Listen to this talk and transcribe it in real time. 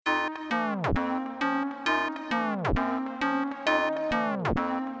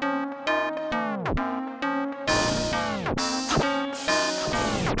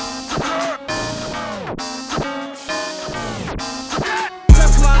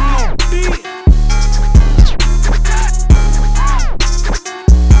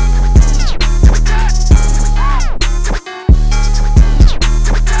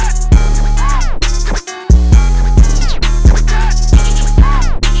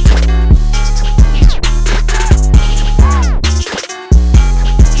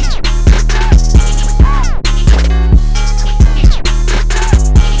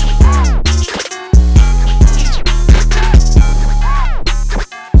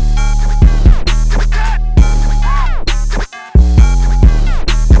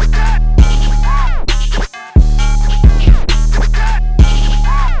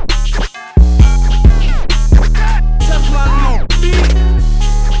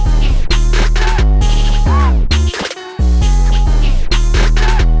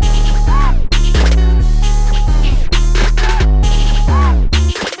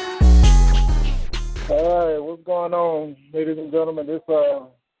All right, what's going on, ladies and gentlemen? This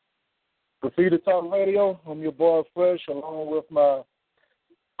Graffiti Talk Radio. I'm your boy Fresh, along with my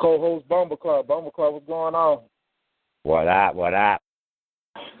co-host Bumbleclaw. Bumbleclaw, what's going on? What up? What up?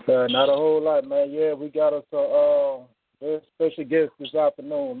 Not a whole lot, man. Yeah, we got us a very special guest this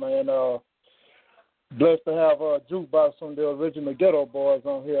afternoon, man. Blessed to have Jukebox from the original Ghetto Boys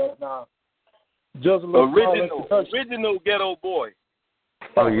on here now. Just a little original Ghetto Boy.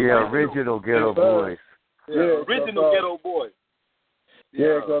 Oh yeah, original Ghetto Boys. Yeah, original Ghetto Boy.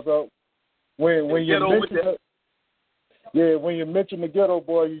 Yeah, because when you mention the Ghetto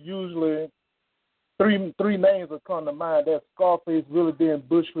Boy, you usually three names will come to mind. That's Scarface, Really being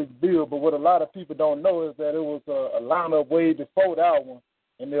Bushwick Bill. But what a lot of people don't know is that it was a lineup way before that one.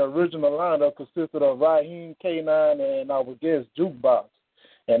 And the original lineup consisted of Raheem, K9, and our guest Jukebox.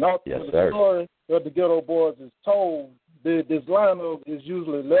 And also the story of the Ghetto Boys is told. This lineup is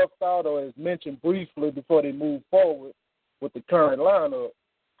usually left out or is mentioned briefly before they move forward with the current lineup.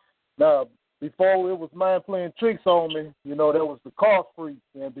 Now, before it was Mind Playing Tricks on Me, you know, there was the Car Freaks.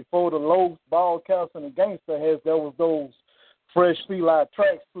 And before the Low, Ball Cats, and the Gangster Heads, there was those Fresh Feline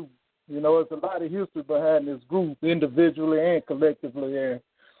Tracksuits. You know, there's a lot of history behind this group, individually and collectively. And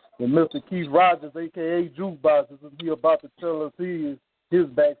Mr. Keith Rogers, a.k.a. Jukebox, is here about to tell us his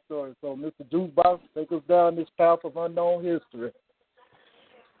backstory. So, Mr. Jukebox, take us down this path of unknown history.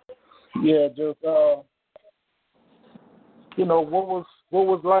 Yeah, just you know, what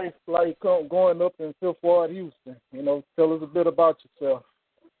was life like growing up in Fifth Ward, Houston? You know, tell us a bit about yourself.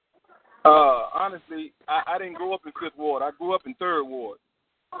 Honestly, I didn't grow up in Fifth Ward. I grew up in Third Ward.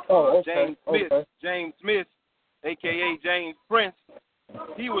 Oh, okay. James Smith, a.k.a. James Prince,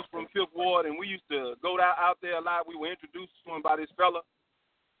 he was from Fifth Ward, and we used to go out there a lot. We were introduced to him by this fella.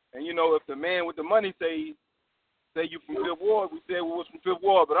 And, you know, if the man with the money say you from Fifth Ward, we said we was from Fifth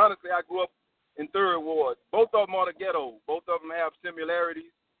Ward. But honestly, I grew up in Third Ward. Both of them are the ghetto. Both of them have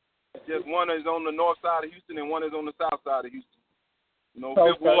similarities. It's just one is on the north side of Houston and one is on the south side of Houston. You know,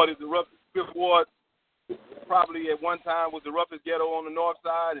 Fifth Ward is the roughest. Fifth Ward probably at one time was the roughest ghetto on the north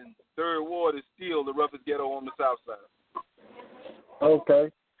side, and Third Ward is still the roughest ghetto on the south side. Okay.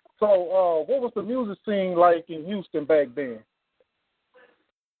 So, what was the music scene like in Houston back then?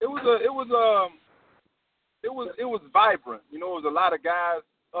 It was vibrant. You know, it was a lot of guys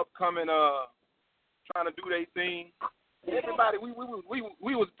upcoming, trying to do their thing. Everybody, we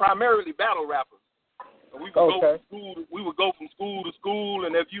was primarily battle rappers. We would go from school. We would go from school to school,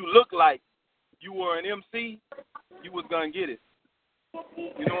 and if you look like you were an MC, you was gonna get it.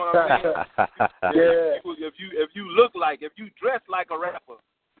 You know what I'm saying? Yeah. If you dress like a rapper,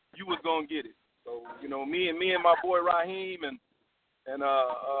 you was gonna get it. So you know, me and my boy Raheem and a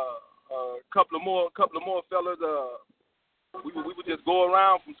couple of more fellas, we would just go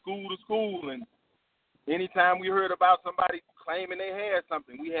around from school to school, and anytime we heard about somebody claiming they had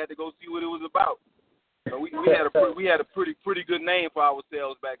something, we had to go see what it was about. So we had a pretty good name for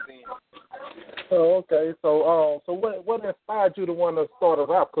ourselves back then. Oh, okay. So what inspired you to want to start a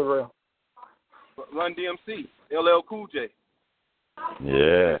rap career? Run DMC, LL Cool J.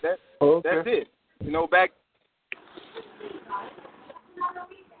 Yeah. That's it. You know, back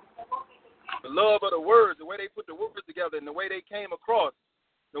the love of the words, the way they put the words together, and the way they came across.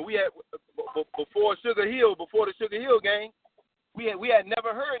 So we had before the Sugar Hill Gang, we had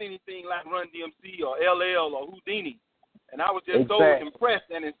never heard anything like Run DMC or LL or Houdini, and I was just so impressed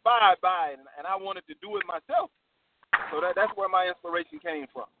and inspired by it, and I wanted to do it myself. So that's where my inspiration came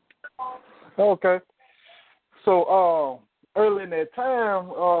from. Okay. So early in that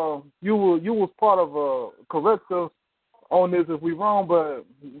time, you was part of correct us on this if we wrong, but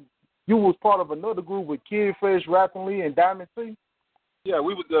you was part of another group with Kid Fresh, Rapping Lee, and Diamond C. Yeah,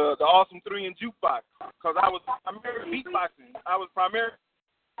 we was the Awesome Three in Jukebox, because I was primarily beatboxing. I was primarily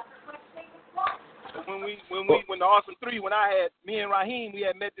when the Awesome Three, me and Raheem, we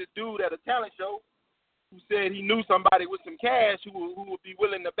had met this dude at a talent show who said he knew somebody with some cash who would be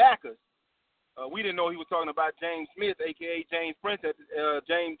willing to back us. We didn't know he was talking about James Smith, a.k.a. James Prince,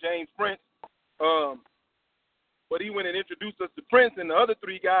 James Prince. But he went and introduced us to Prince and the other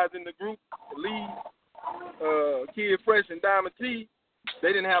three guys in the group, Lee, Kid Fresh, and Diamond T. They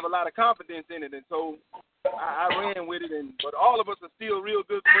didn't have a lot of confidence in it, and so I ran with it. But all of us are still real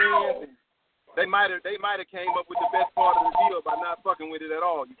good friends. And they might have came up with the best part of the deal by not fucking with it at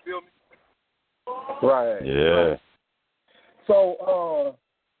all. You feel me? Right. Yeah. So,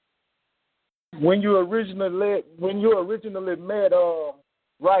 when you originally met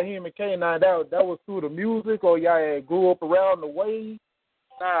Raheem and K9, that was through the music, or y'all had grew up around the way?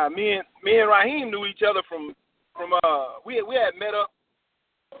 Nah, me and Raheem knew each other from we had met up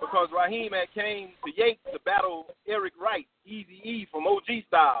because Raheem had came to Yates to battle Eric Wright, Eazy-E from OG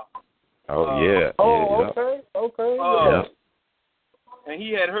Style. Oh yeah. Okay. Yeah. And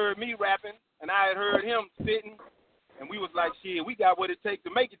he had heard me rapping, and I had heard him spitting, and we was like, shit, we got what it takes to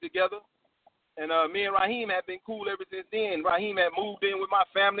make it together. And me and Raheem had been cool ever since then. Raheem had moved in with my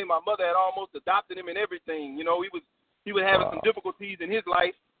family. My mother had almost adopted him and everything. You know, he was having some difficulties in his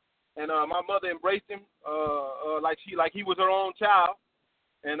life, and my mother embraced him like he was her own child.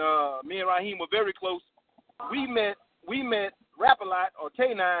 And me and Raheem were very close. We met Rap-A-Lot, or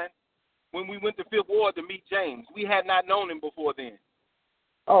K9, when we went to Fifth Ward to meet James. We had not known him before then.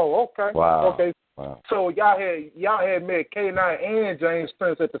 Oh, okay. Wow. Okay. Wow. So y'all had met K9 and James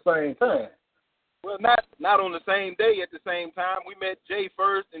Prince at the same time. Well, not on the same day at the same time. We met Jay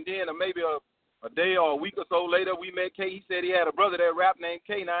first, and then maybe a day or a week or so later, we met K. He said he had a brother that rapped named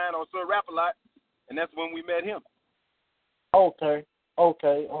K9 or Sir Rap-A-Lot, and that's when we met him. Okay.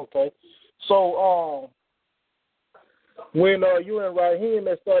 So, when you and Raheem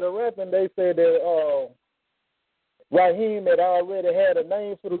had started rapping, they said that Raheem had already had a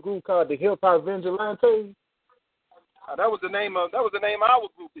name for the group called the Hip Hop Vigilantes. That was the name of our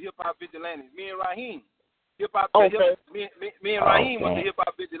group, the Hip Hop Vigilantes. Me and Raheem. Me and Raheem was the Hip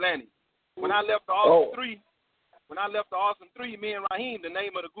Hop Vigilantes. When I left the Awesome Three, me and Raheem, the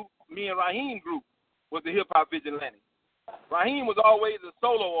name of the group, me and Raheem group, was the Hip Hop Vigilantes. Raheem was always a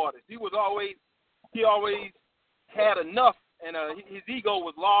solo artist. He always had enough, and his ego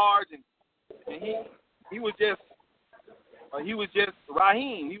was large, and he was just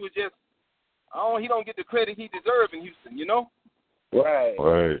Raheem. He was just he don't get the credit he deserves in Houston, you know. Right.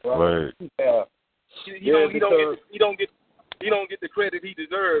 Yeah. He don't get the credit he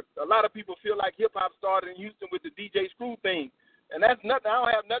deserves. A lot of people feel like hip hop started in Houston with the DJ Screw thing, and that's nothing. I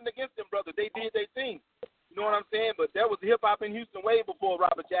don't have nothing against them, brother. They did their thing. You know what I'm saying? But that was hip hop in Houston way before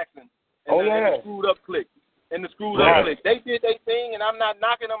Robert Jackson and the Screwed Up Clique. And the Screwed Up Clique. They did their thing, and I'm not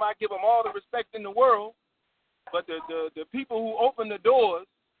knocking them. I give them all the respect in the world. But the people who open the doors,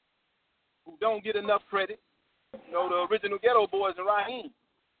 who don't get enough credit, you know, the original Ghetto Boys and Raheem.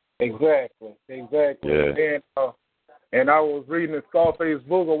 Exactly. Yeah. And I was reading in Scarface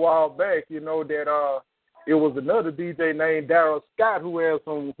book a while back, you know, that it was another DJ named Daryl Scott who had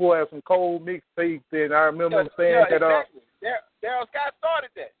some cold mixtapes, and I remember him saying that. Exactly. Daryl Scott started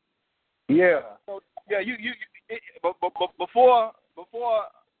that. Yeah. So before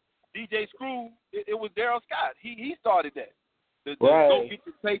DJ Screw, it was Daryl Scott. He started that. The go get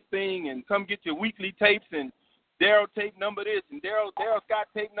your tape thing and come get your weekly tapes, and Daryl tape number this and Daryl Scott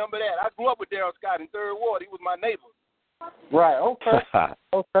tape number that. I grew up with Daryl Scott in Third Ward. He was my neighbor. Right. Okay.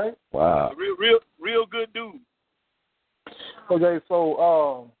 Wow. Real good dude. Okay.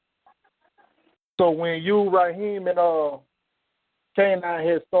 So when you, Raheem, and K9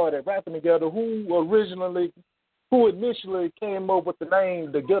 had started rapping together, who initially came up with the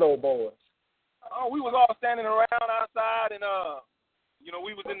name the Ghetto Boys? Oh, we was all standing around outside, and you know,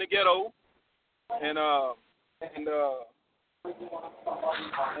 we was in the ghetto, and I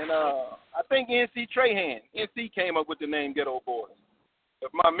think NC Trahan, NC came up with the name Ghetto Boys.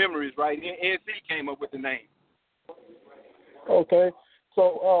 If my memory is right, NC came up with the name. Okay,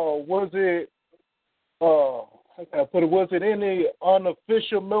 so was it any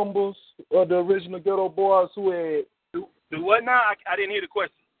unofficial members of the original Ghetto Boys who had? Do what now? I didn't hear the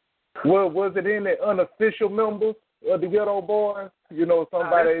question. Well, was it any unofficial members of the Ghetto Boys? You know,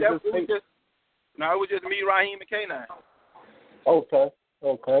 somebody it was just me, Raheem, and K9. Okay.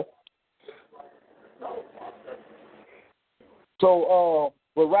 So,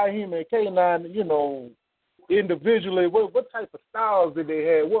 with Raheem and K9, you know, individually, what type of styles did they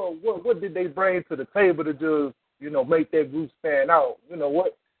have? What did they bring to the table to just, you know, make that group stand out?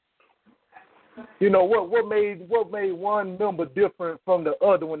 What made one member different from the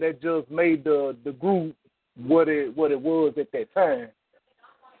other one that just made the group what it was at that time?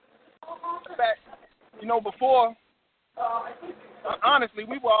 Before, honestly,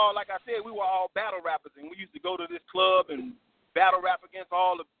 we were all, like I said, we were all battle rappers, and we used to go to this club and battle rap against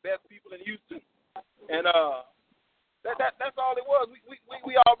all the best people in Houston, and that's all it was.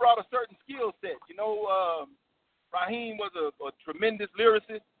 We all brought a certain skill set. Raheem was a tremendous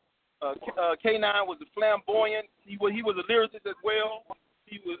lyricist. K9 was a flamboyant. He was a lyricist as well.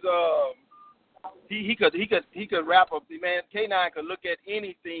 He was he could rap up. Man, K9 could look at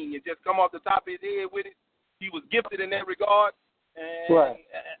anything and just come off the top of his head with it. He was gifted in that regard, and right.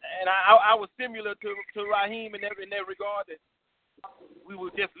 And I was similar to Raheem in that regard, that we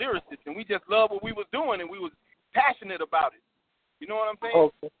were just lyricists and we just loved what we was doing and we was passionate about it. You know what I'm saying?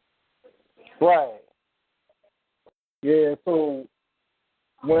 Okay. Right. Yeah. So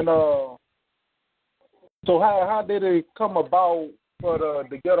when so how did it come about for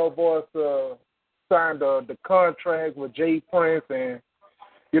the Ghetto Boys to sign the contract with J Prince, and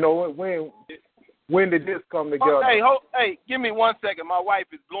when did this come together? Hey, give me 1 second. My wife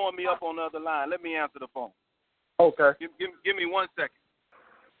is blowing me up on the other line. Let me answer the phone. Okay. Give me 1 second.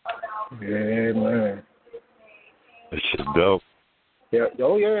 Yeah, man. That shit dope. Yeah.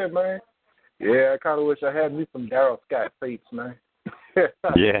 Oh yeah, man. Yeah, I kind of wish I had me some Daryl Scott tapes, man.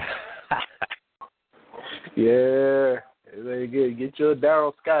 Yeah. Yeah. Get your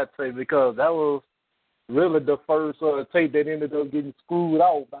Daryl Scott tape, because that was really the first tape that ended up getting screwed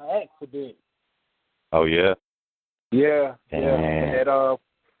out by accident. Oh yeah. Yeah. Damn. Yeah.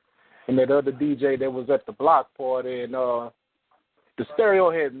 And that other DJ that was at the block party, and the stereo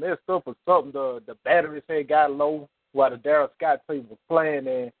had messed up or something. The batteries had got low while the Daryl Scott tape was playing,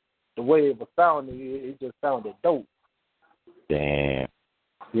 and the way it was sounding, it just sounded dope. Damn.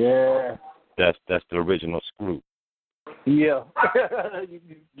 Yeah. That's the original Screw. Yeah. you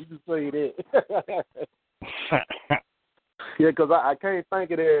can say that. Yeah, because I can't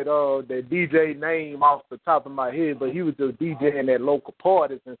think of that DJ name off the top of my head, but he was just DJing at local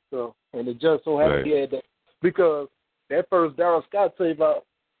parties and stuff, and it just so happened he had that, because that first Daryl Scott tape,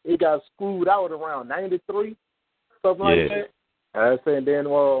 it got screwed out around 93, something like that. I said, then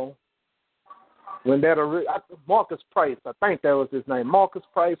when that Marcus Price, I think that was his name, Marcus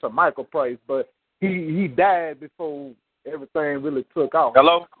Price or Michael Price, but he died before everything really took off.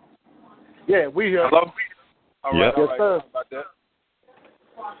 Hello? Yeah, we here. Hello? All right, yes, sir. About that.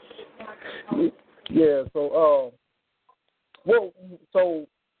 Yeah, so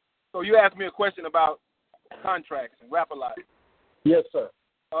so you asked me a question about contracts and Rap-A-Lot. Yes, sir.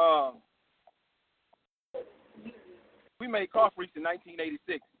 We made Car Freaks in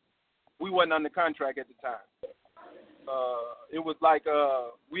 1986. We wasn't under contract at the time. It was like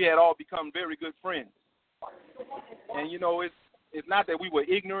we had all become very good friends. And it's not that we were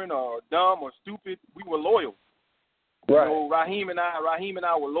ignorant or dumb or stupid. We were loyal. Right. Raheem and I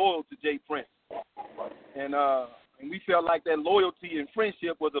were loyal to J Prince, and we felt like that loyalty and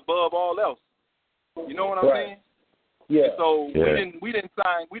friendship was above all else. You know what I'm saying? Yeah. And so we didn't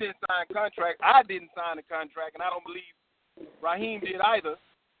sign contract. I didn't sign a contract, and I don't believe Raheem did either.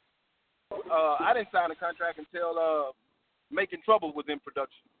 I didn't sign a contract until Making Trouble was in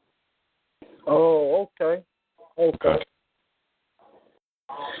production. Oh, okay.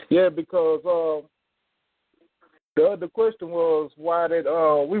 Yeah, because the other question was why that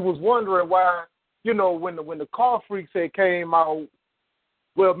we was wondering why, when the Car Freaks had came out.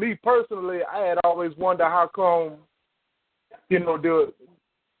 Well, me personally, I had always wondered how come,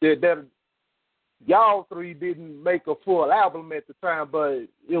 that y'all three didn't make a full album at the time, but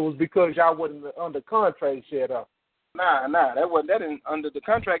it was because y'all wasn't under contract yet. Nah, that didn't, under the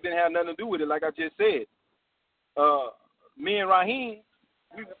contract didn't have nothing to do with it. Like I just said, me and Raheem,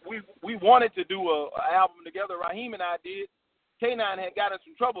 we wanted to do an album together. Raheem and I did. K9 had got in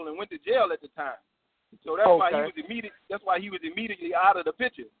some trouble and went to jail at the time, so that's why he was immediately out of the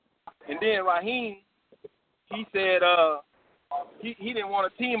picture. And then Raheem, he said he didn't want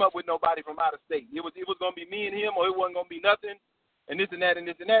to team up with nobody from out of state. It was going to be me and him, or it wasn't going to be nothing, and this and that and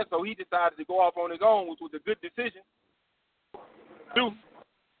this and that. So he decided to go off on his own, which was a good decision. So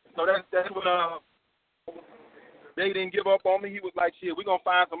that's when they didn't give up on me. He was like, shit, we're going to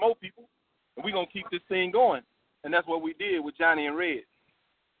find some more people, and we're going to keep this thing going. And that's what we did with Johnny and Red.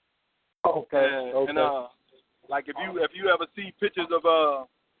 Okay. And like if you ever see pictures of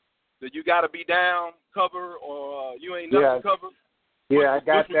You Gotta Be Down cover or You Ain't Nothing cover. Yeah, I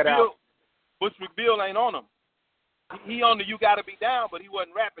got that out. Bushwick Bill ain't on them. He on the You Gotta Be Down, but he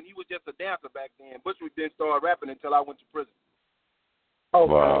wasn't rapping. He was just a dancer back then. Bushwick didn't start rapping until I went to prison.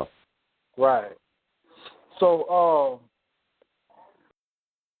 Okay. Wow. Right. So,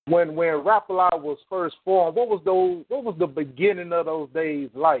 when Rap-A-Lot was first formed, what was the beginning of those days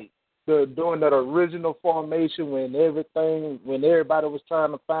like? During that original formation, when everybody was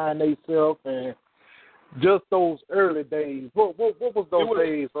trying to find themselves, and just those early days. What was those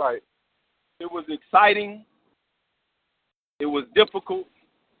days like? It was exciting. It was difficult,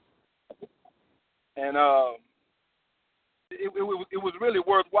 and it was really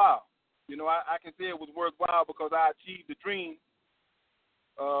worthwhile. You know, I can say it was worthwhile because I achieved the dream.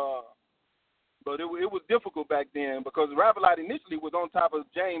 But it was difficult back then because Rap-A-Lot initially was on top of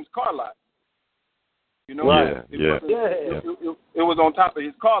James Carlott. You know, it was on top of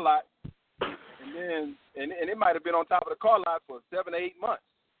his car lot, and it might have been on top of the car lot for 7 or 8 months,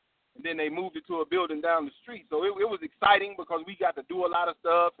 and then they moved it to a building down the street. So it was exciting because we got to do a lot of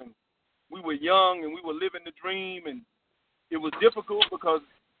stuff, and we were young and we were living the dream, and it was difficult because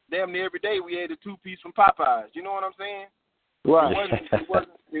damn near every day we ate a 2-piece from Popeyes. You know what I'm saying? Right.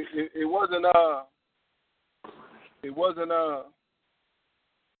 It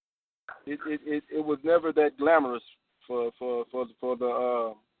was never that glamorous for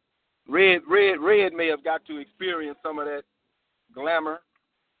the Red may have got to experience some of that glamour,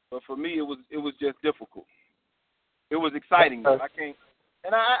 but for me it was just difficult. It was exciting. I can't,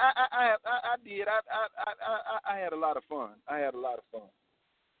 and I did. I had a lot of fun.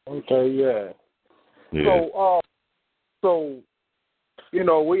 Okay, yeah. So you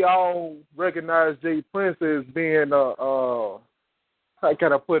know, we all recognize J. Prince as being how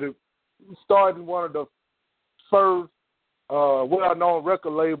can I put it, starting one of the first well-known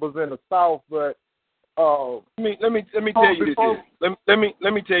record labels in the South. But let me tell you this here. Let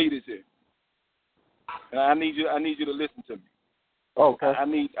me tell you this here. And I need you to listen to me. Okay. I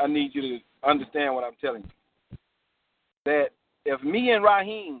need you to understand what I'm telling you. That if me and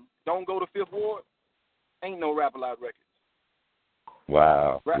Raheem don't go to Fifth Ward, ain't no Rap-A-Lot records.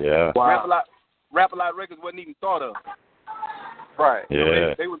 Wow. Rap-A-Lot records wasn't even thought of. Right.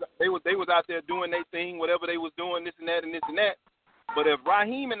 Yeah. They was out there doing their thing, whatever they was doing, this and that and this and that. But if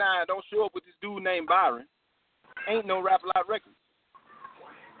Raheem and I don't show up with this dude named Byron, ain't no Rap-A-Lot records.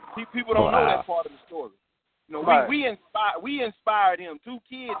 People don't know that part of the story. You know, right. we inspired him. 2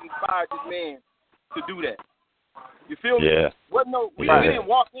 kids inspired this man to do that. You feel me? Yeah. We didn't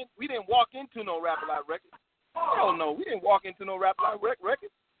walk into no Rap-A-Lot records. Hell no, we didn't walk into no Rap-A-Lot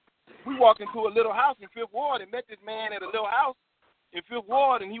records. We walked into a little house in Fifth Ward and met this man at a little house in Fifth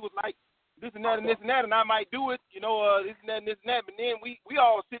Ward, and he was like, this and that and this and that, and I might do it, you know, this and that and this and that. But then we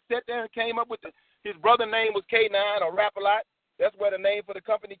all sat there and came up with his brother's name was K9 or Rap-A-Lot. That's where the name for the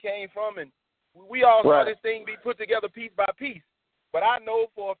company came from, and we all saw this thing be put together piece by piece. But I know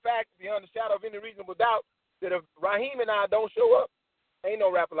for a fact, beyond the shadow of any reasonable doubt, that if Raheem and I don't show up, ain't no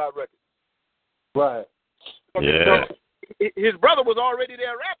Rap-A-Lot record. Right. Yeah. His brother was already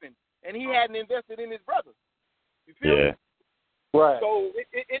there rapping, and he hadn't invested in his brother. You feel me? Right. So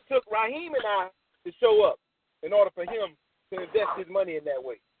it took Raheem and I to show up in order for him to invest his money in that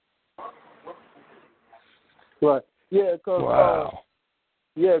way. Right. Yeah, because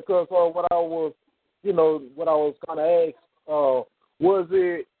what I was going to ask, was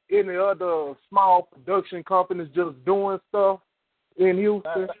it any other small production companies just doing stuff in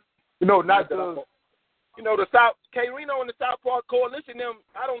Houston? The South, K-Rino and the South Park Coalition,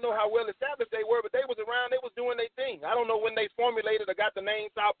 I don't know how well established they were, but they was around, they was doing their thing. I don't know when they formulated or got the name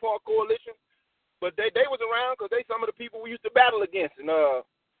South Park Coalition, but they was around because they some of the people we used to battle against. And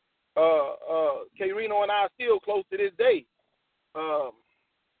K-Rino and I are still close to this day.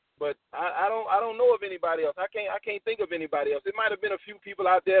 But I don't know of anybody else. I can't think of anybody else. It might have been a few people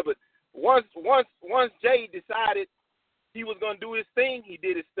out there, but once Jay decided he was gonna do his thing, he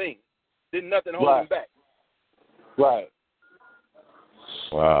did his thing. Didn't nothing hold him back. Right.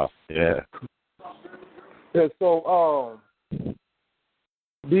 Wow. Yeah. Yeah. So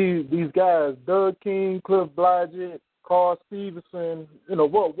these guys, Doug King, Cliff Blodgett, Carl Stevenson,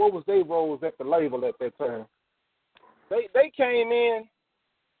 what was their roles at the label at that time? They came in,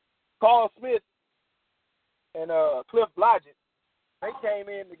 Carl Smith and Cliff Blodgett, they came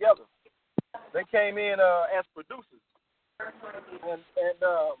in together. They came in as producers. And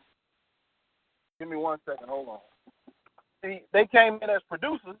give me 1 second, hold on. See, they came in as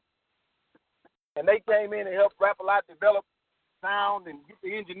producers, and they came in and helped Rap-A-Lot develop sound and get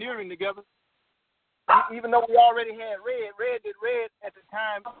the engineering together. even though we already had Red at the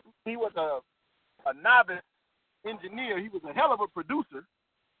time, he was a novice engineer. He was a hell of a producer.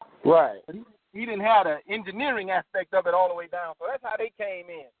 Right. But he didn't have the engineering aspect of it all the way down. So that's how they came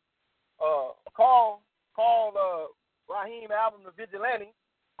in. Called Raheem album The Vigilante.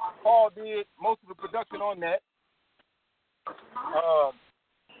 Paul did most of the production on that.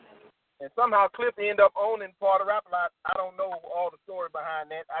 And somehow Cliff ended up owning part of Rap-A-Lot. I don't know all the story behind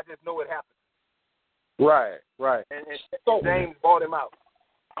that. I just know it happened. Right. And so James bought him out.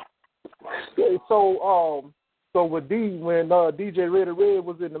 So with when DJ Red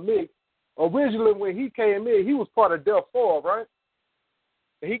was in the mix, originally when he came in, he was part of Def 4, right?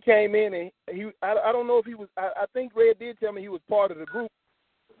 He came in and I don't know if he was. I think Red did tell me he was part of the group.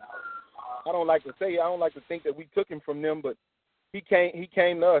 I don't like to think that we took him from them, but he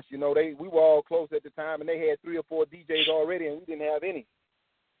came to us. You know, we were all close at the time, and they had 3 or 4 DJs already, and we didn't have any.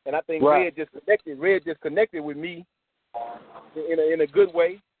 And I think Red just connected with me in a good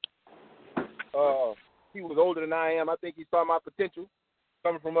way. He was older than I am. I think he saw my potential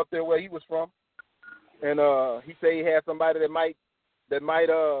coming from up there where he was from, and he said he had somebody that might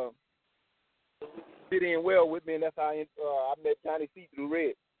fit in well with me, and that's how I met Johnny C through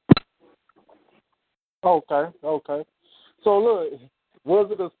Red. Okay. So look,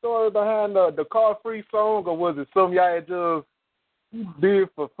 was it a story behind the Car Free song, or was it something y'all had just did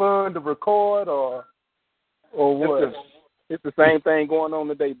for fun to record, or what? It's the same thing going on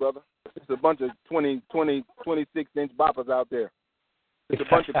today, brother. It's a bunch of 20, 26-inch boppers out there. It's a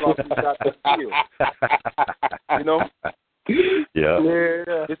bunch of Car Free out there still. You know? Yeah.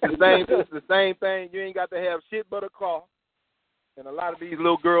 It's the same thing. You ain't got to have shit but a car. And a lot of these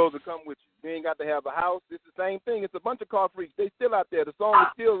little girls will come with you. You ain't got to have a house. It's the same thing. It's a bunch of car freaks. They still out there. The song is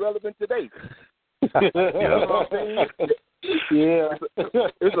still relevant today. You know what I'm saying? Yeah.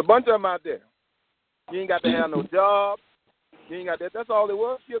 There's a bunch of them out there. You ain't got to have no job. You ain't got that. That's all it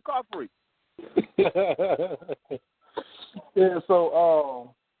was. You're a car freak. Yeah,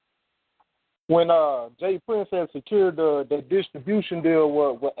 so when Jay Prince had secured the distribution deal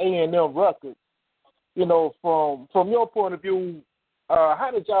with A&M Records, you know, from your point of view, how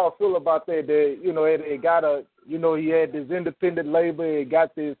did y'all feel about that? That, you know, it got he had this independent label, it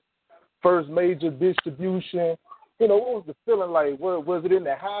got this first major distribution. You know, what was the feeling like? Was it in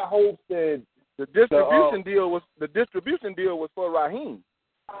the high hopes that the distribution deal was for Raheem?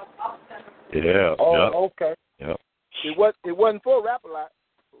 Yeah. Oh, okay. Yeah. It wasn't for Rap-A-Lot.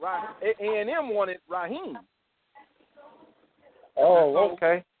 A&M wanted Raheem. Oh,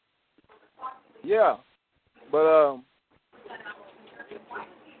 okay. Yeah, but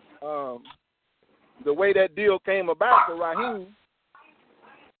the way that deal came about for Raheem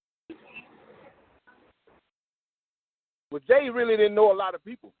was Jay really didn't know a lot of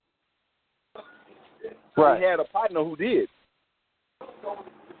people. Right. He had a partner who did,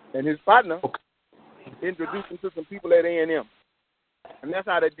 and his partner introduced him to some people at A&M, and that's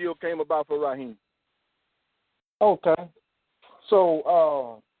how that deal came about for Raheem. Okay,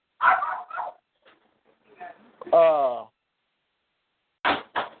 so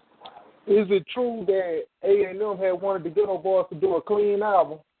is it true that A&M had wanted the Ghetto Boys to do a clean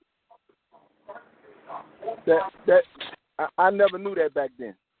album? That I never knew that back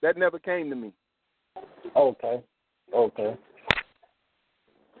then. That never came to me. Okay.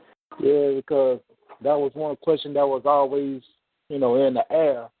 Yeah, because that was one question that was always, you know, in the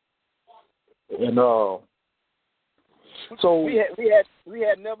air. And so we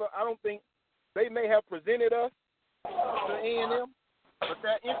had never. I don't think they may have presented us to A&M, but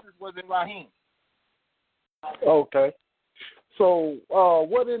their interest was in Raheem. Okay. So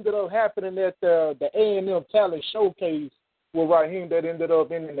what ended up happening at the A&M Talent Showcase with Raheem that ended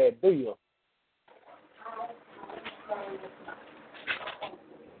up ending that deal?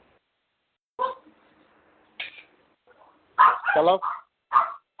 Hello?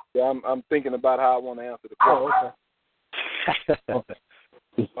 Yeah, I'm thinking about how I want to answer the question.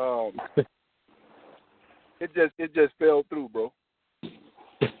 Oh, okay. It just fell through, bro.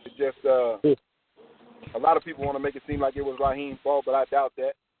 It just a lot of people want to make it seem like it was Raheem's fault, but I doubt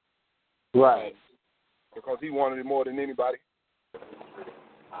that. Right. Because he wanted it more than anybody.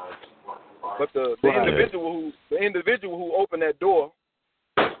 But the individual who opened that door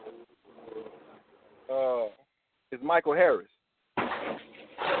is Michael Harris.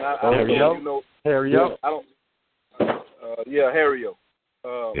 Harry-O? Harry-O. Harry-O.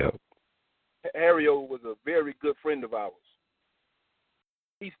 Harry-O was a very good friend of ours.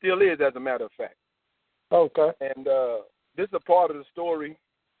 He still is, as a matter of fact. Okay. And this is a part of the story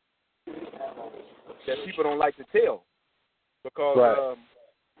that people don't like to tell because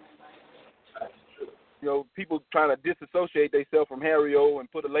You know, people trying to disassociate themselves from Harry O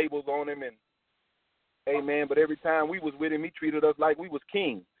and put the labels on him and, hey, man, but every time we was with him, he treated us like we was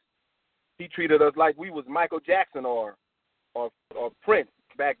kings. He treated us like we was Michael Jackson or Prince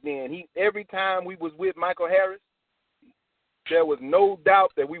back then. Every time we was with Michael Harris, there was no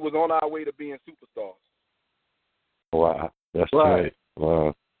doubt that we was on our way to being superstars. Wow, that's right.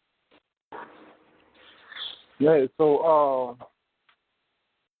 Wow. Yeah. So,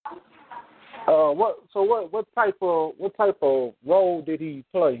 what type of role did he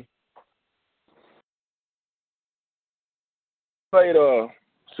play? Played a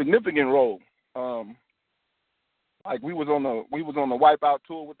significant role. Like we was on the Wipeout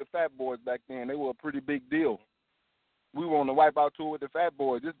tour with the Fat Boys back then. They were a pretty big deal. We were on the Wipeout tour with the Fat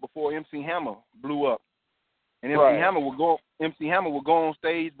Boys just before MC Hammer blew up, and MC Hammer would go on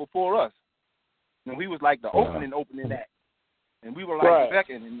stage before us, and we was like the opening act, and we were like the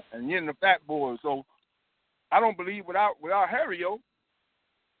second, and then the Fat Boys. So I don't believe without Harry-O,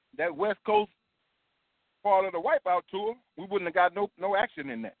 that West Coast part of the Wipeout tour, we wouldn't have got no action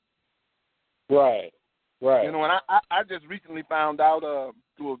in that. Right. You know, and I just recently found out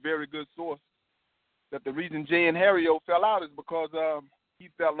through a very good source that the reason Jay and Harry-O fell out is because he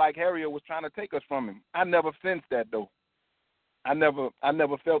felt like Harry-O was trying to take us from him. I never sensed that though. I never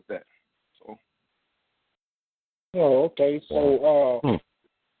felt that. So. Oh, okay. So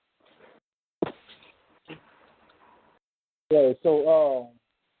yeah. So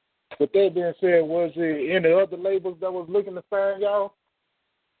with that being said, was there any other labels that was looking to sign y'all?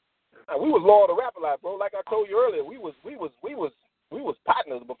 We was loyal to Rap-A-Lot, bro. Like I told you earlier, we was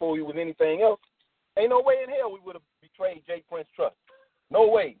partners before we was anything else. Ain't no way in hell we would have betrayed J. Prince Trust. No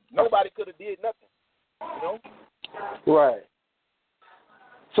way. Nobody could have did nothing. You know? Right.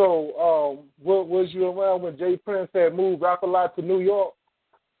 So, was you around when J. Prince had moved Rap-A-Lot to New York?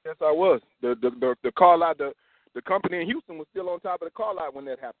 Yes, I was. The car lot, the company in Houston was still on top of the car lot when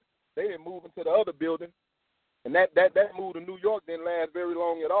that happened. They didn't move into the other building, and that move to New York didn't last very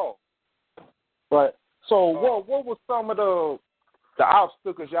long at all. Right. So what was some of the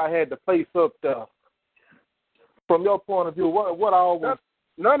obstacles y'all had to face up there? From your point of view, what all was?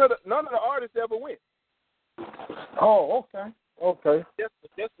 None of the artists ever went. Oh, okay. Okay.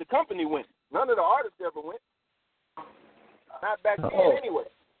 Just the company went. None of the artists ever went. Not back then anyway.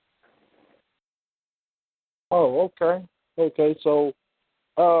 Oh, okay. Okay, so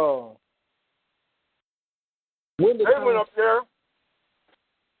when they went up there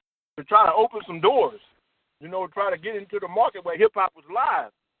to try to open some doors, you know, try to get into the market where hip-hop was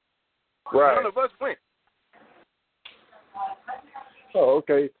live. Right. None of us went. Oh,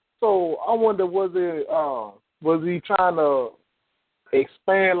 okay. So I wonder, was he trying to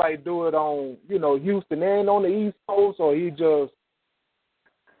expand, like do it on, you know, Houston and on the East Coast, or he just,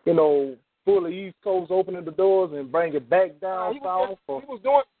 you know, pull the East Coast, opening the doors and bring it back down south?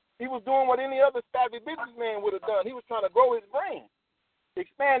 He was doing what any other savvy businessman would have done. He was trying to grow his brand,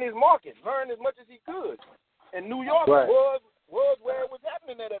 expand his market, learn as much as he could. And New York was where it was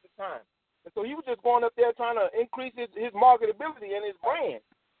happening at the time. And so he was just going up there trying to increase his marketability and his brand.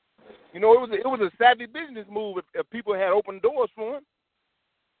 You know, it was a savvy business move if people had opened doors for him.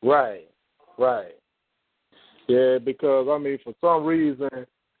 Right. Yeah, because, I mean, for some reason,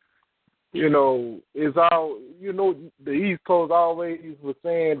 you know, it's all, you know, the East Coast always was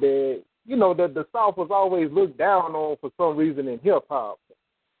saying that, you know, that the South was always looked down on for some reason in hip-hop,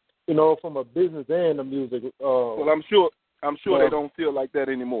 you know, from a business and the music. Well, I'm sure they don't feel like that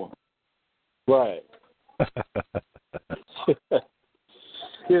anymore. Right.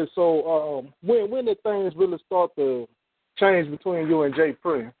 Yeah, so when did things really start to change between you and J.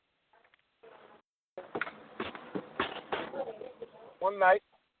 Prince? One night,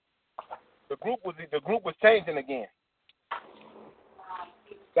 the group was changing again.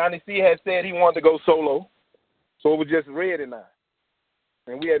 Johnny C had said he wanted to go solo, so it was just Red and I.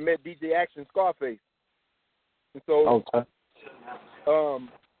 And we had met DJ Action Scarface. And so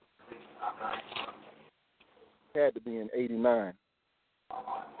had to be in 89.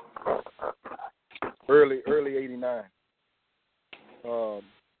 Early 89.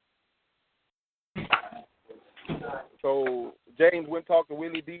 So James went and talked to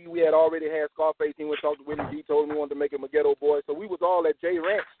Willie D. We had already had Scarface. He went and talked to Willie D. Told him we wanted to make him a Ghetto Boy. So we was all at J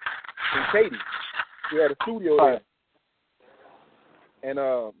Ranch in Katy. We had a studio there. And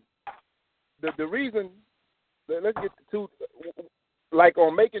the reason, let's get to like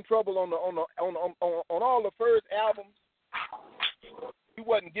on Making Trouble on all the first albums, we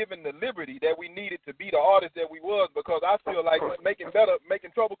wasn't given the liberty that we needed to be the artist that we was, because I feel like Making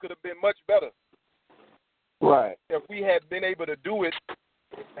Trouble could have been much better. Right. If we had been able to do it,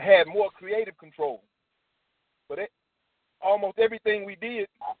 had more creative control. almost everything we did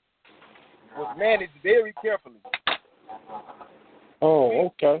was managed very carefully. Oh,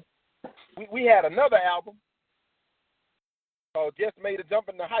 okay. We had another album called Just Made a Jump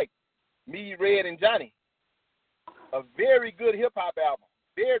in the Hype, me, Red, and Johnny. A very good hip-hop album.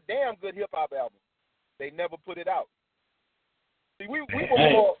 Very damn good hip-hop album. They never put it out. See, we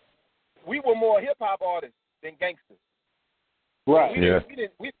were more hip-hop artists than gangsters. Right.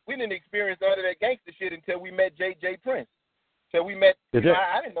 We didn't experience none of that gangster shit until we met J.J. Prince. Until we met,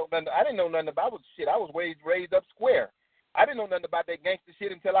 I didn't know nothing. I didn't know nothing about shit. I was raised up square. I didn't know nothing about that gangster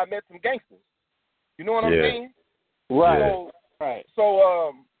shit until I met some gangsters. You know what I'm saying? Right. So, right.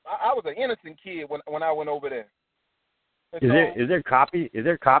 I was an innocent kid when I went over there. Is there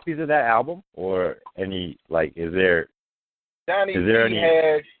copies of that album or any is there? Johnny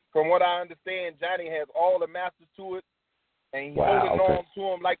has, from what I understand, Johnny has all the masters to it, and he's holding on to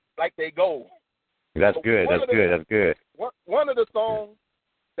them like they gold. That's good. That's good. One of the songs,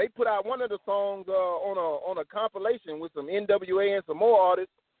 they put out one of the songs on a compilation with some NWA and some more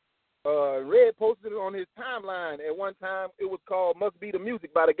artists. Red posted it on his timeline at one time. It was called "Must Be the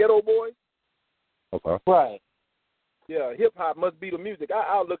Music" by the Ghetto Boys. Okay. Right. Yeah, hip hop must be the music.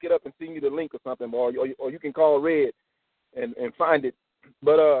 I'll look it up and send you the link or something, or you can call Red and find it.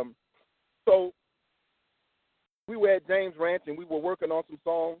 But so we were at James Ranch and we were working on some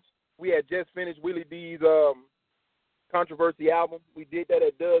songs. We had just finished Willie D's Controversy album. We did that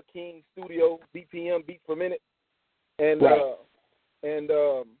at Doug King's studio, BPM, Beat Per Minute, and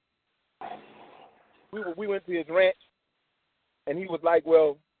we went to his ranch, and he was like,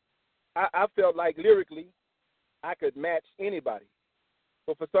 "Well, I felt like lyrically I could match anybody,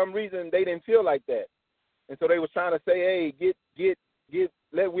 but for some reason they didn't feel like that, and so they was trying to say, hey,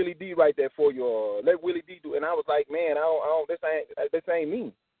 let Willie D write that for you, or let Willie D do." And I was like, "Man, I don't. This ain't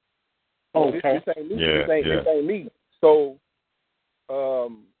me. Okay. This ain't me. This ain't me." So,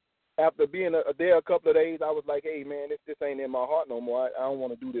 after being there a couple of days, I was like, "Hey, man, this ain't in my heart no more. I don't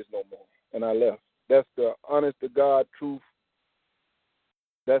want to do this no more," and I left. That's the honest to God truth.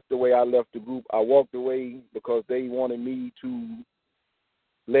 That's the way I left the group. I walked away because they wanted me to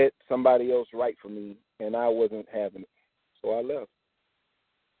let somebody else write for me, and I wasn't having it. So I left.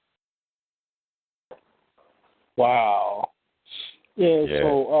 Wow.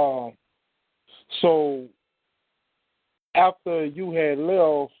 Yeah. So after you had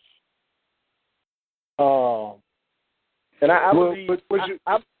left, and I believe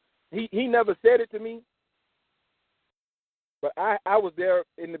he never said it to me, but I was there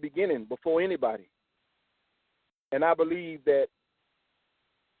in the beginning before anybody, and I believe that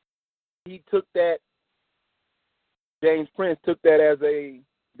he took that. James Prince took that as a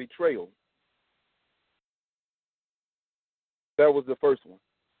betrayal. That was the first one.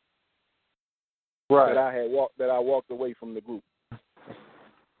 Right. That I walked away from the group.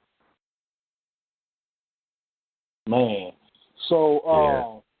 Man.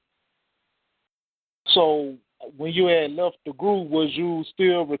 So so when you had left the group, was you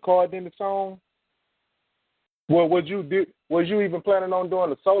still recording the song? Well, was you even planning on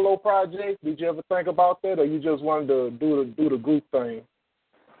doing a solo project? Did you ever think about that, or you just wanted to do the group thing?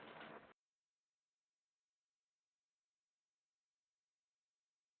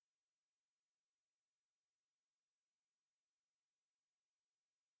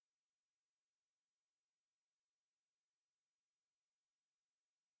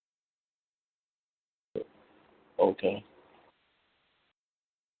 Okay.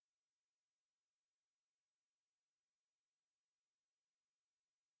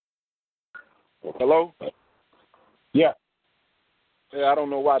 Hello? Yeah. Yeah, I don't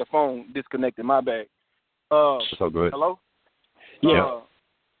know why the phone disconnected. My bad. So good. Hello? Yeah.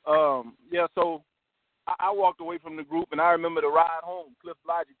 Yeah, so I walked away from the group, and I remember the ride home. Cliff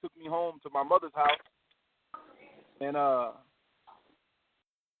Logic took me home to my mother's house, and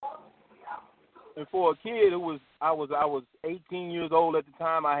for a kid I was 18 years old at the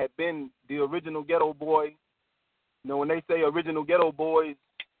time. I had been the original ghetto boy. You know, when they say original ghetto boys,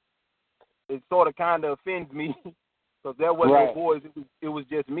 it sort of kind of offends me because there wasn't no boys. It was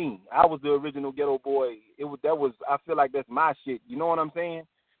just me. I was the original ghetto boy. I feel like that's my shit. You know what I'm saying?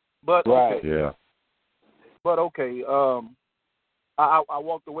 But okay. Yeah. But okay. I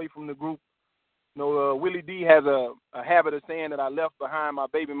walked away from the group. You know, Willie D has a habit of saying that I left behind my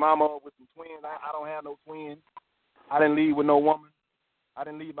baby mama with some twins. I don't have no twins. I didn't leave with no woman. I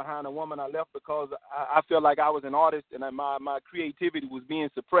didn't leave behind a woman. I left because I felt like I was an artist and my creativity was being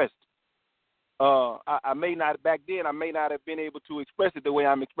suppressed. I may not have been able to express it the way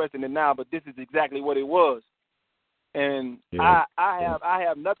I'm expressing it now, but this is exactly what it was. And I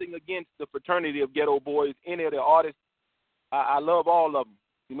have nothing against the fraternity of ghetto boys, any of the artists I love all of them.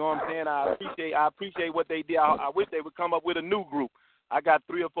 You know what I'm saying? I appreciate what they did. I wish they would come up with a new group. I got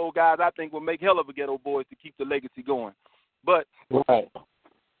 3 or 4 guys I think will make hell of a Ghetto Boys to keep the legacy going. But right.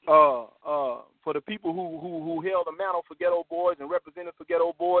 For the people who held the mantle for Ghetto Boys and represented for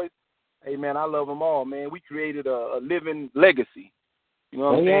Ghetto Boys, hey man, I love them all, man. We created a living legacy. You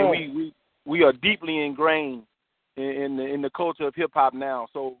know what I'm saying? We are deeply ingrained in the culture of hip hop now.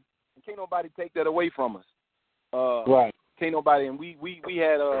 So can't nobody take that away from us. Right. Can't nobody. And we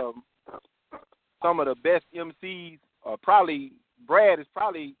had some of the best MCs. Probably Brad is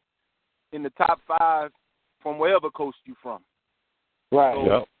probably in the top 5 from wherever coast you from.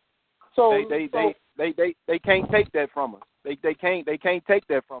 Right. So they can't take that from us. They can't take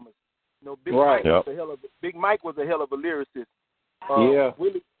that from us. You know, Big Mike was a hell of a lyricist.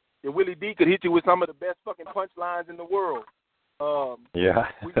 Willie D could hit you with some of the best fucking punchlines in the world. We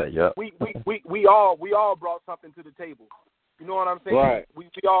all brought something to the table. You know what I'm saying? Right. We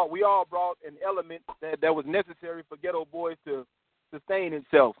all brought an element that was necessary for Ghetto Boys to sustain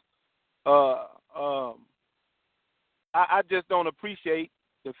itself. I just don't appreciate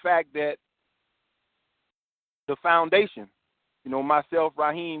the fact that the foundation, you know, myself,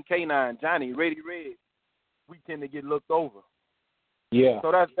 Raheem, K9, Johnny, Reddy Red, we tend to get looked over. Yeah.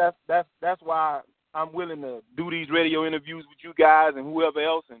 So that's why I'm willing to do these radio interviews with you guys and whoever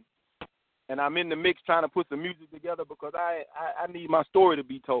else, and I'm in the mix trying to put some music together because I need my story to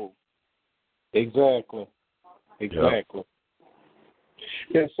be told. Exactly. Yeah.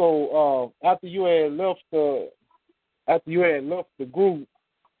 So after you had left the group,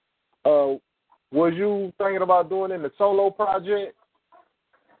 was you thinking about doing any solo project?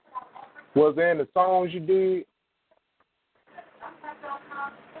 Was there any songs you did?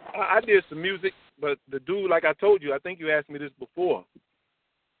 I did some music, but the dude, like I told you, I think you asked me this before,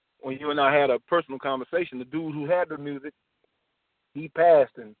 when you and I had a personal conversation, the dude who had the music, he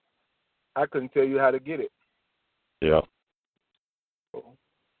passed, and I couldn't tell you how to get it. Yeah.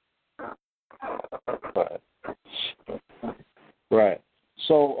 Right.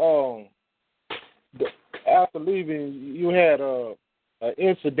 So, after leaving, you had an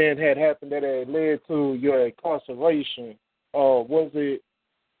incident had happened that had led to your incarceration. Was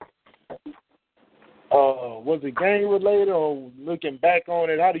it gang related, or looking back on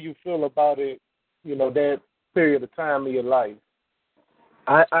it, how do you feel about it? You know, that period of time in your life.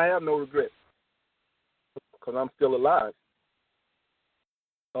 I have no regrets because I'm still alive.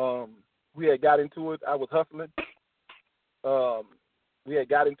 We had got into it. I was hustling. We had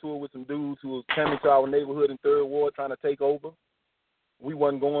got into it with some dudes who was coming to our neighborhood in 3rd Ward trying to take over. We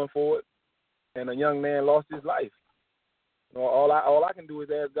wasn't going for it, and a young man lost his life. You know, all I can do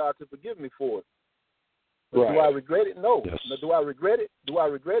is ask God to forgive me for it. But right. Do I regret it? No. Yes. Now, do I regret it? Do I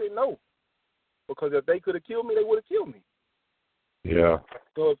regret it? No. Because if they could have killed me, they would have killed me. Yeah.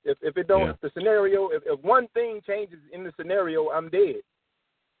 So if it don't, the scenario, if one thing changes in the scenario, I'm dead.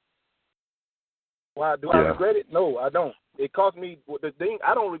 Why do I regret it? No, I don't. It cost me the thing.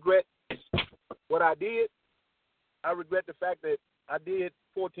 I don't regret what I did. I regret the fact that I did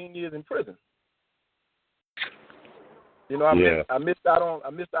 14 years in prison. You know, I missed out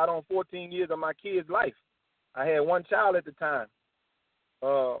on 14 years of my kid's life. I had one child at the time.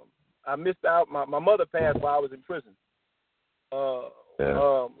 I missed out. My mother passed while I was in prison.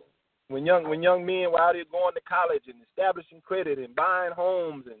 When young men were out here going to college and establishing credit and buying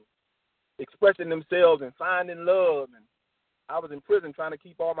homes and expressing themselves and finding love, and I was in prison trying to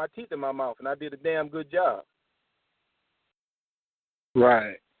keep all my teeth in my mouth, and I did a damn good job.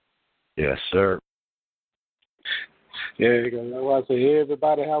 Right. Yes, sir. Yeah, like I say,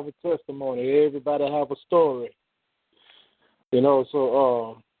 everybody have a testimony. Everybody have a story. You know,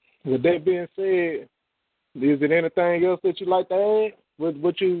 so with that being said, is there anything else that you'd like to add with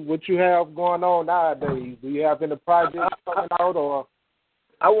what you have going on nowadays? Do you have any projects coming out, or?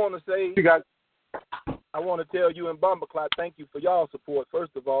 I want to say, you got. I want to tell you and Bumbleclot, thank you for y'all support.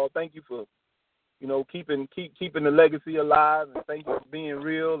 First of all, thank you for, you know, keeping the legacy alive, and thank you for being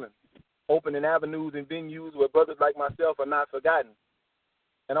real and opening avenues and venues where brothers like myself are not forgotten.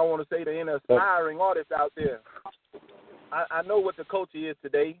 And I want to say to any aspiring artists out there, I know what the culture is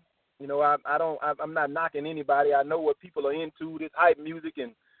today. You know, I'm not knocking anybody. I know what people are into, this hype music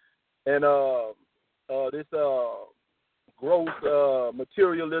and this gross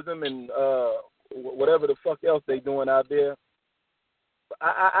materialism and whatever the fuck else they doing out there.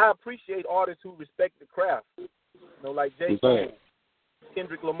 I appreciate artists who respect the craft. You know, like J. Cole,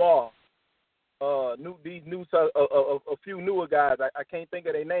 Kendrick Lamar, a few newer guys. I can't think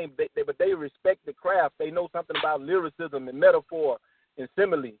of their names, but they respect the craft. They know something about lyricism and metaphor and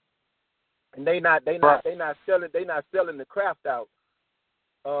simile. and they not selling the craft out.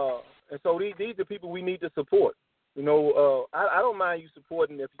 And so these are people we need to support. You know, I don't mind you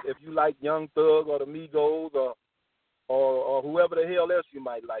supporting if you like Young Thug or the Migos or whoever the hell else you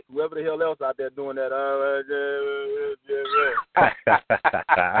might like, whoever the hell else out there doing that.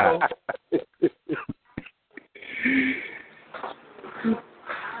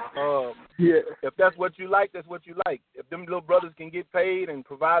 If that's what you like, that's what you like. If them little brothers can get paid and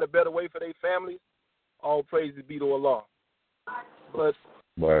provide a better way for their families, all praises be to Allah. But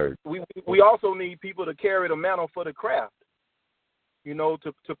Word. we also need people to carry the mantle for the craft. You know,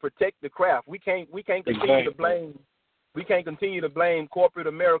 to protect the craft. We can't continue to blame. We can't continue to blame corporate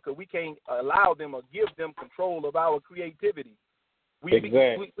America. We can't allow them or give them control of our creativity. We have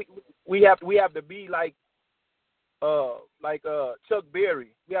to be like Chuck Berry.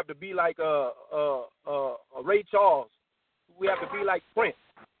 We have to be like Ray Charles. We have to be like Prince.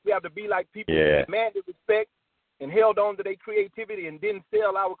 We have to be like people who demanded respect and held on to their creativity and didn't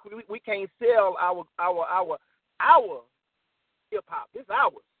sell our. We can't sell our hip hop. It's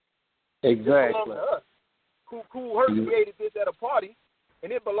ours. Exactly. It belongs to us. Kool Herc created this at a party,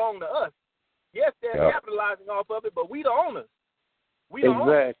 and it belonged to us. Yes, they're capitalizing off of it, but we the owners. We the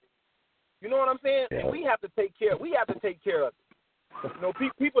owners. You know what I'm saying? Yeah. And we have to take care. We have to take care of it. You know,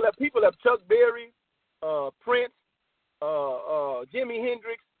 people have Chuck Berry, Prince, Jimi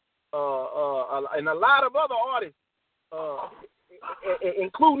Hendrix, and a lot of other artists,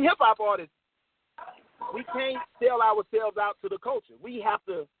 including hip hop artists. We can't sell ourselves out to the culture. We have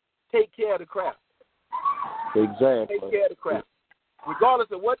to take care of the craft. Exactly. Take care of the craft,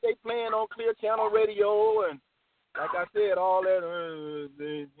 regardless of what they playing on Clear Channel Radio and. Like I said, all that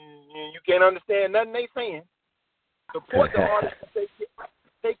you can't understand nothing they saying. Support the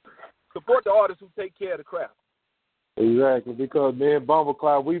artists who take care of the craft. Exactly, because me and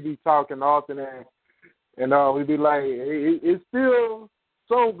Bumbleclaw, we be talking often, and we be like, it's still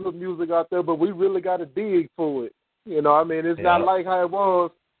some good music out there, but we really got to dig for it. You know, I mean, it's not like how it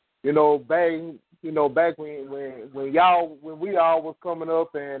was, back when we all was coming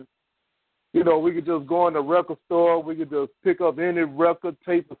up and. You know, we could just go in the record store. We could just pick up any record,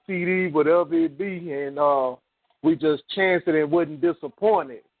 tape, or CD, whatever it be, and we just chance it and wasn't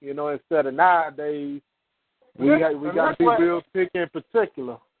disappointed. You know, instead of nowadays, we got to be real picky and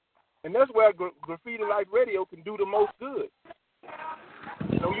particular. And that's where Graffiti Life Radio can do the most good.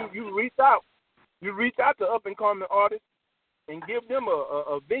 You know, you reach out to up and coming artists and give them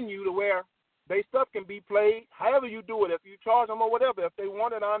a venue to where their stuff can be played however you do it. If you charge them or whatever, if they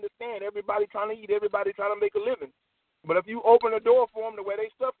want it, I understand. Everybody trying to eat, everybody trying to make a living. But if you open the door for them to where their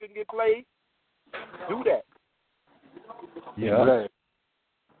stuff can get played, do that. Yeah.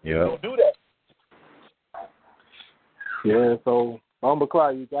 So do that. Yeah, so,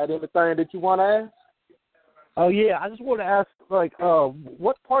 Bumbleclaw, you got anything that you want to ask? Oh, yeah, I just want to ask,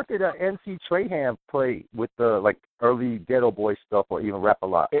 what part did NC Trahan play with the, early Ghetto Boy stuff or even Rap a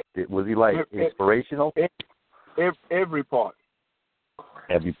Lot? Was he, inspirational? Every part.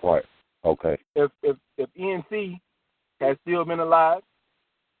 Every part. Okay. If ENC had still been alive,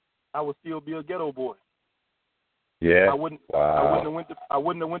 I would still be a Ghetto Boy. Yeah. I wouldn't have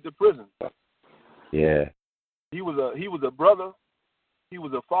went to prison. Yeah. He was a brother. He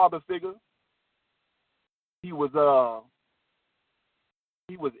was a father figure. He was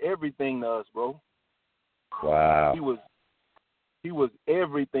everything to us, bro. Wow. He was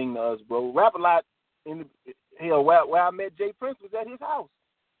everything to us, bro. Rap a Lot where I met Jay Prince was at his house.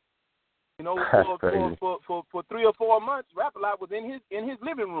 You know, for 3 or 4 months, Rap a Lot was in his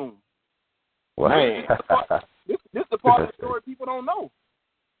living room. Wow. This the part of the story people don't know.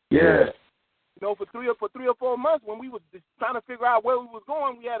 Yeah. You know, for 3 or 4 months when we was just trying to figure out where we was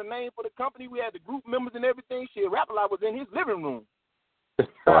going, we had a name for the company, we had the group members and everything. Shit, Rap a Lot was in his living room. Wow.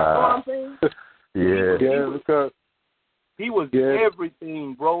 You know what I'm saying? Yeah. Because he was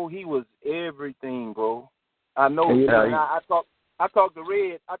everything, bro. He was everything, bro. I know. I talk to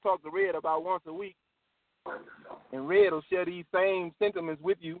Red. I talk to Red about once a week, and Red will share these same sentiments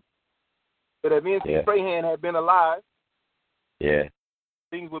with you. But if NC Trahan had been alive,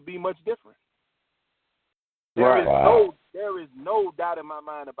 things would be much different. There is no doubt in my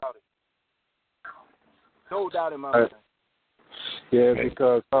mind about it. No doubt in my mind. Yeah,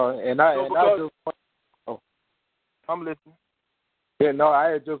 because I'm listening. Yeah, no,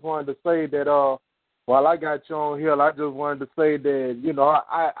 I just wanted to say that while I got you on here, I just wanted to say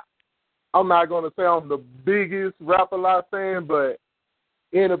that I'm not going to say I'm the biggest Rap a Lot fan, but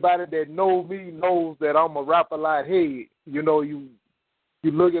anybody that knows me knows that I'm a Rap a Lot head. You know, you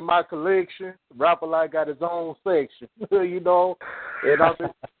look at my collection, Rap a Lot got his own section. You know, and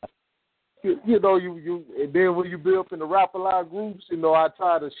and then when you build up in the Rap-A-Lot groups, I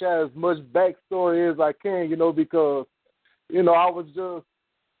try to share as much backstory as I can, because, I was just,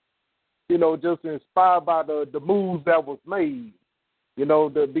 just inspired by the moves that was made,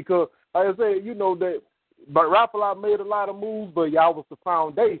 because, like I said, but Rap-A-Lot made a lot of moves, but y'all was the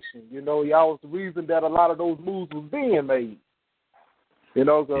foundation, y'all was the reason that a lot of those moves was being made,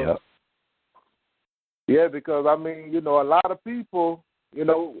 so, yeah, because, I mean, a lot of people,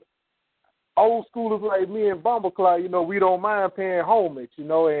 old schoolers like me and Bumbleclaw, we don't mind paying homage, and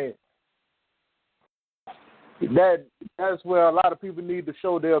that's where a lot of people need to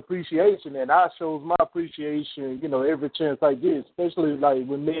show their appreciation, and I shows my appreciation, every chance I get, especially like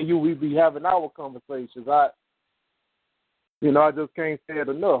when me and you, we be having our conversations. I just can't say it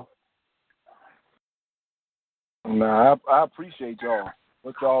enough. Nah, I appreciate y'all,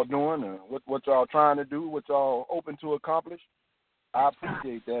 what y'all doing, what y'all trying to do, what y'all open to accomplish. I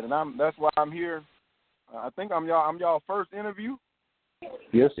appreciate that, and that's why I'm here. I think I'm y'all first interview.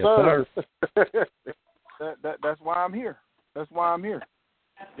 Yes, sir. That's why I'm here. That's why I'm here.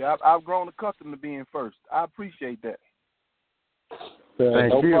 Yeah, I've grown accustomed to being first. I appreciate that.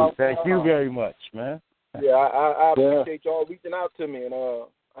 Thank you very much, man. Yeah, I appreciate y'all reaching out to me, and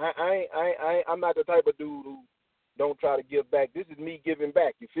I'm not the type of dude who don't try to give back. This is me giving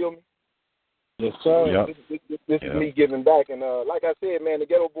back. You feel me? Yes, sir. Yep. This is me giving back, and like I said, man, the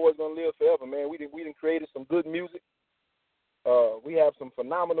Ghetto Boys gonna live forever, man. We done created some good music. We have some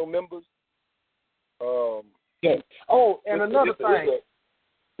phenomenal members. Yeah. Oh, and another thing.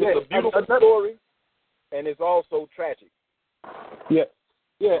 It's a beautiful story, and it's also tragic. Yeah.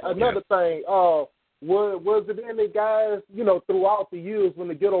 Yeah. Another thing. Was it any guys, throughout the years when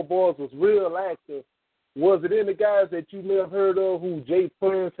the Ghetto Boys was real active? Was it any guys that you may have heard of who Jay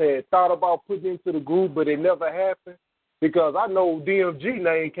Prince had thought about putting into the group, but it never happened? Because I know DMG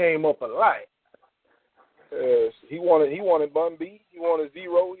name came up a lot. He wanted Bun B, he wanted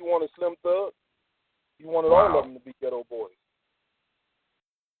Zero, he wanted Slim Thug, he wanted all of them to be Ghetto Boys.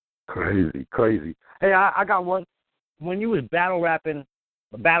 Crazy. Hey, I got one. When you was battle rapping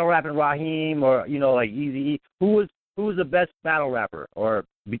Raheem or like Eazy-E, who was the best battle rapper, or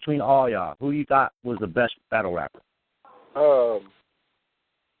between all y'all, who you thought was the best battle rapper?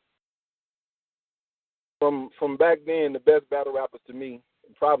 From back then, the best battle rappers to me,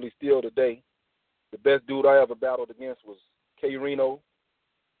 and probably still today, the best dude I ever battled against was K. Reno.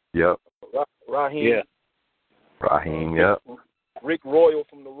 Yep. Raheem. Yeah. Raheem. Yep. Rick Royal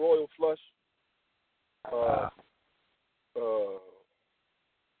from the Royal Flush.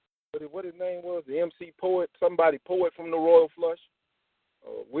 What his name was? The MC Poet, Poet from the Royal Flush.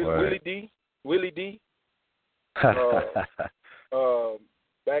 Willie D.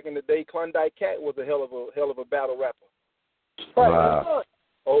 Back in the day, Klondike Cat was a hell of a battle rapper. Wow.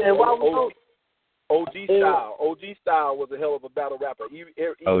 OG Style was a hell of a battle rapper.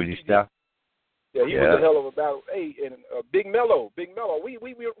 OG Style. Yeah, he was a hell of a battle. Hey, and Big Mello. We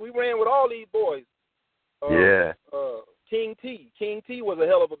ran with all these boys. King T was a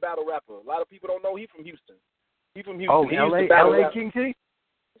hell of a battle rapper. A lot of people don't know he's from Houston. Oh, LA King T?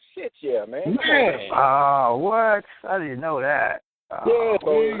 Shit, yeah, man. Oh, what? I didn't know that. Yeah,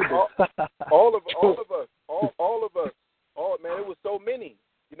 all of us, man, it was so many,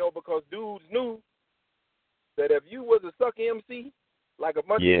 because dudes knew that if you was a suck MC, like a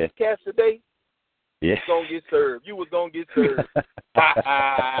bunch of these cats today, you was going to get served. You was going to get served.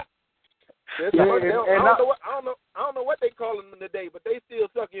 I don't know what they call them today, but they still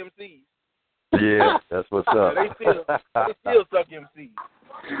suck MCs. Yeah, that's what's up. They still suck MCs.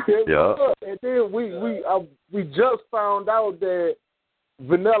 Yeah. And then we just found out that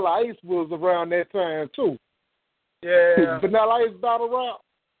Vanilla Ice was around that time too. Yeah. Vanilla Ice battle rap.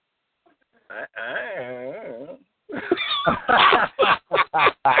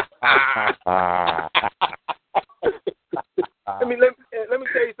 Let me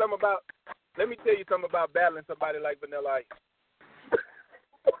tell you something about battling somebody like Vanilla Ice.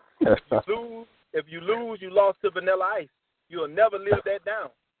 If you lose, you lost to Vanilla Ice. You'll never live that down.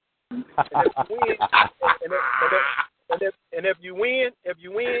 And if you win,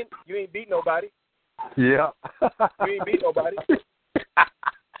 you ain't beat nobody. Yeah. You ain't beat nobody.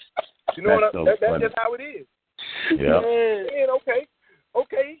 You know that's just how it is. Yeah. And okay,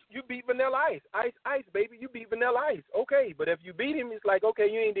 you beat Vanilla Ice. Ice, baby, you beat Vanilla Ice. Okay, but if you beat him, it's like, okay,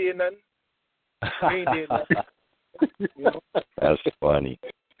 you ain't did nothing. You ain't did nothing. That's funny.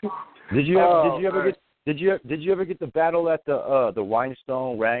 Did you ever get the battle at the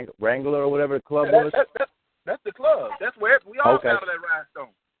Rhinestone Wrangler or whatever the club was? That's the club. That's where we all battled at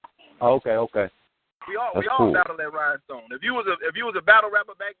Rhinestone. Okay. We all battle at Rhinestone. If you was a battle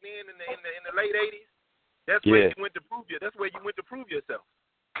rapper back then in the late '80s, that's where you went to prove you. That's where you went to prove yourself.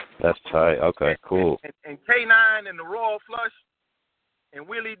 That's tight. Okay, cool. And K9 and the Royal Flush and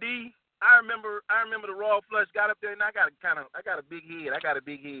Willie D. I remember the Royal Flush got up there, and I got a big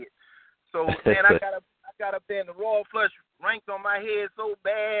head. So man, I got up there, and the Royal Flush ranked on my head so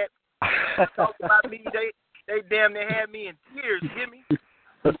bad. Talked about me, they damn near had me in tears. You hear me?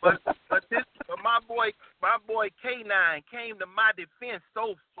 But my boy K9 came to my defense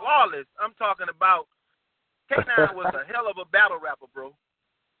so flawless. I'm talking about K9 was a hell of a battle rapper, bro.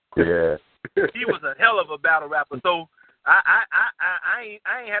 Yeah. He was a hell of a battle rapper. So I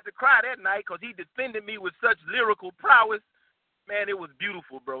ain't had to cry that night because he defended me with such lyrical prowess. Man, it was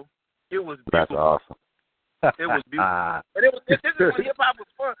beautiful, bro. It was beautiful. That's awesome. It was beautiful. But this is when hip hop was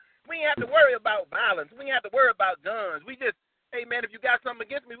fun. We ain't have to worry about violence. We ain't have to worry about guns. We just, hey man, if you got something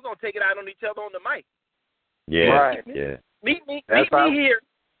against me, we're gonna take it out on each other on the mic. Yeah. Right. Yeah. Meet me here.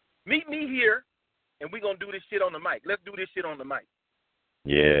 Meet me here, and we're gonna do this shit on the mic. Let's do this shit on the mic.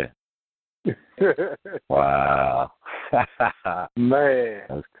 Yeah. Wow. Man,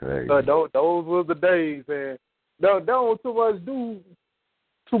 that's crazy. So those were the days, man. Don't too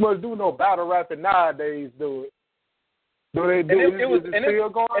much do no battle rapping nowadays. Do it? Do they do it? Is it still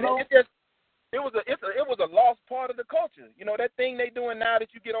going on? It was a lost part of the culture. You know that thing they doing now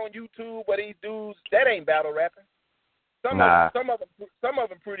that you get on YouTube where these dudes that ain't battle rapping. Some of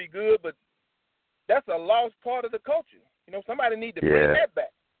them pretty good, but that's a lost part of the culture. You know, somebody need to bring that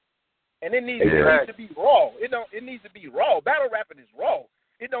back. And it needs to be raw. It needs to be raw. Battle rapping is raw.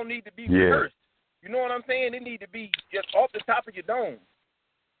 It don't need to be rehearsed. You know what I'm saying? It need to be just off the top of your dome.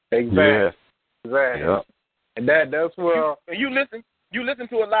 Exactly. Yeah. Exactly. Yep. And that's where you listen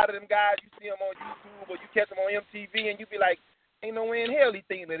to a lot of them guys. You see them on YouTube or you catch them on MTV, and you be like, "Ain't no way in hell he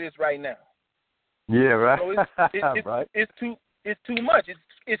thinking of this right now." Yeah, right. So right. It's too much.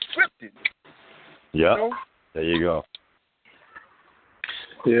 It's scripted. Yeah. You know? There you go.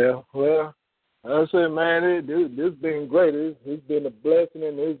 Yeah, well, I said, man, this been great. It's been a blessing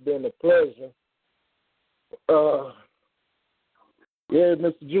and it's been a pleasure. Yeah,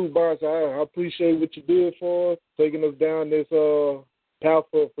 Mr. Jukebox, I appreciate what you did for us, taking us down this path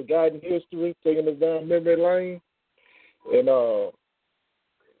of forgotten history, taking us down memory lane, and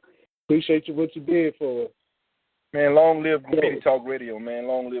appreciate what you did for us. Man, long live Graffiti Talk Radio, man.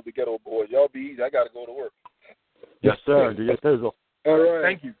 Long live the Ghetto Boys. Y'all be easy. I got to go to work. Yes, sir. Do your thizzle. All right.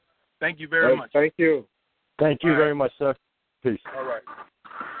 Thank you. Thank you very much. Thank you. Thank you very much, sir. Peace. All right.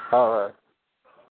 All right.